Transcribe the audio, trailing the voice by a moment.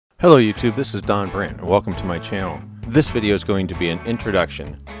Hello YouTube, this is Don Brandt and welcome to my channel. This video is going to be an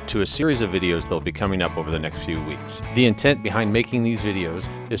introduction to a series of videos that will be coming up over the next few weeks. The intent behind making these videos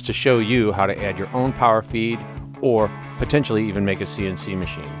is to show you how to add your own power feed or potentially even make a CNC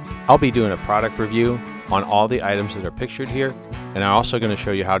machine. I'll be doing a product review on all the items that are pictured here, and I'm also going to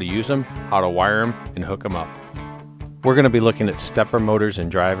show you how to use them, how to wire them, and hook them up. We're going to be looking at stepper motors and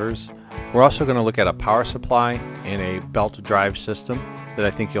drivers. We're also going to look at a power supply and a belt drive system that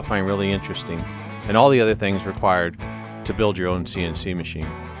I think you'll find really interesting, and all the other things required to build your own CNC machine.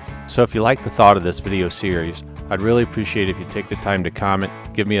 So if you like the thought of this video series, I'd really appreciate if you take the time to comment,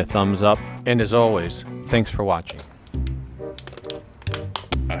 give me a thumbs up, and as always, thanks for watching.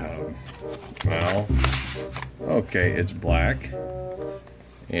 Well, okay, it's black,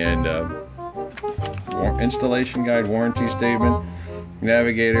 and installation guide, warranty statement,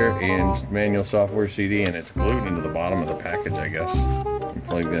 navigator, and manual software CD, and it's glued into the bottom of the package, I guess.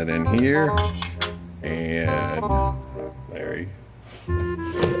 Plug that in here, and Larry,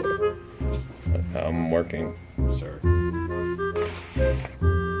 I'm working, sir.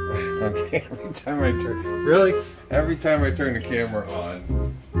 Okay, every time I turn the camera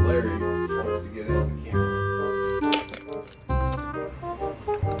on, Larry wants to get in the camera.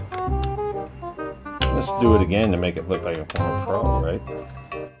 Let's do it again to make it look like a former pro, right?